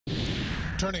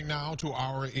Turning now to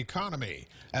our economy.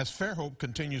 As Fairhope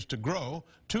continues to grow,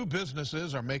 two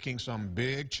businesses are making some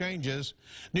big changes.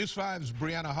 News 5's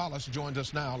Brianna Hollis joins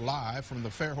us now live from the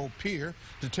Fairhope Pier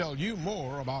to tell you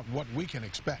more about what we can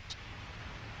expect.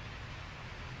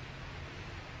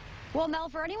 Well, Mel,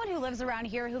 for anyone who lives around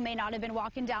here who may not have been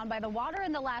walking down by the water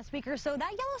in the last week or so,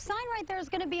 that yellow sign right there is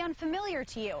going to be unfamiliar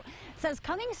to you. It says,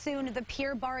 coming soon, the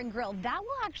Pier Bar and Grill. That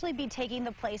will actually be taking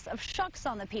the place of Shucks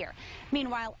on the pier.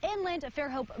 Meanwhile, inland,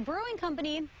 Fairhope Brewing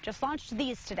Company just launched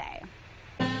these today.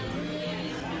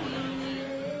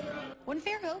 When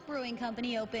Fairhope Brewing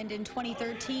Company opened in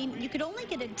 2013, you could only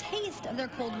get a taste of their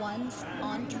cold ones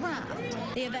on draft.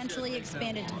 They eventually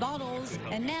expanded to bottles,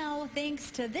 and now,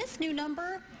 thanks to this new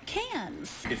number,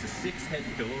 cans. It's a 6-head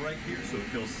filler right here, so it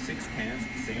fills 6 cans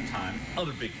at the same time.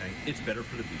 Other big thing, it's better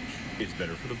for the beach. It's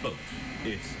better for the boat.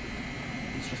 It's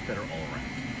just better all around.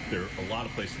 There are a lot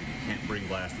of places that you can't bring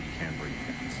glass that you can bring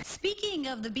cans. Speaking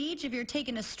of the beach, if you're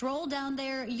taking a stroll down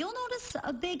there, you'll notice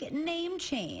a big name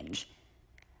change.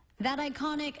 That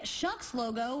iconic Shucks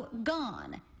logo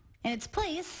gone. In its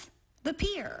place, the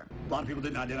pier. A lot of people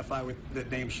didn't identify with the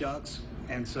name Shucks,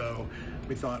 and so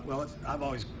we thought, well,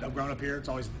 I've grown up here. It's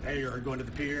always, hey, you're going to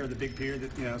the pier, the big pier,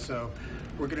 so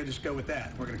we're going to just go with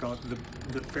that. We're going to call it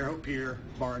the Fairhope Pier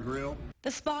Bar and Grill.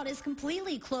 The spot is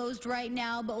completely closed right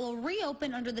now, but will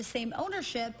reopen under the same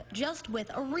ownership, just with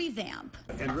a revamp.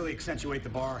 And really accentuate the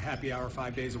bar, happy hour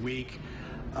 5 days a week.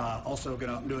 Also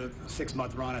going to do a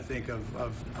 6-month run, I think,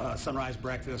 of sunrise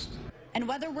breakfast. And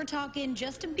whether we're talking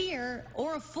just a beer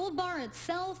or a full bar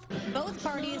itself, both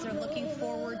parties are looking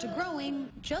forward to growing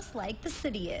just like the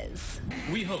city is.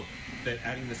 We hope that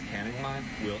adding this canning line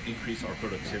will increase our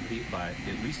productivity by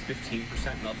at least 15%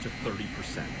 and up to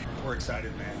 30%. We're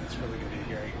excited, man. It's really going to be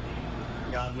great.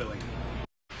 God willing.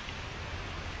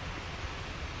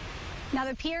 Now,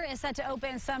 the pier is set to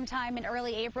open sometime in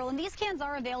early April, and these cans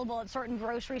are available at certain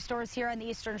grocery stores here on the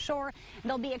Eastern Shore.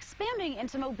 They'll be expanding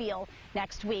into Mobile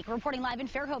next week. Reporting live in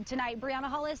Fairhope tonight, Brianna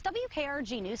Hollis,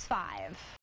 WKRG News 5.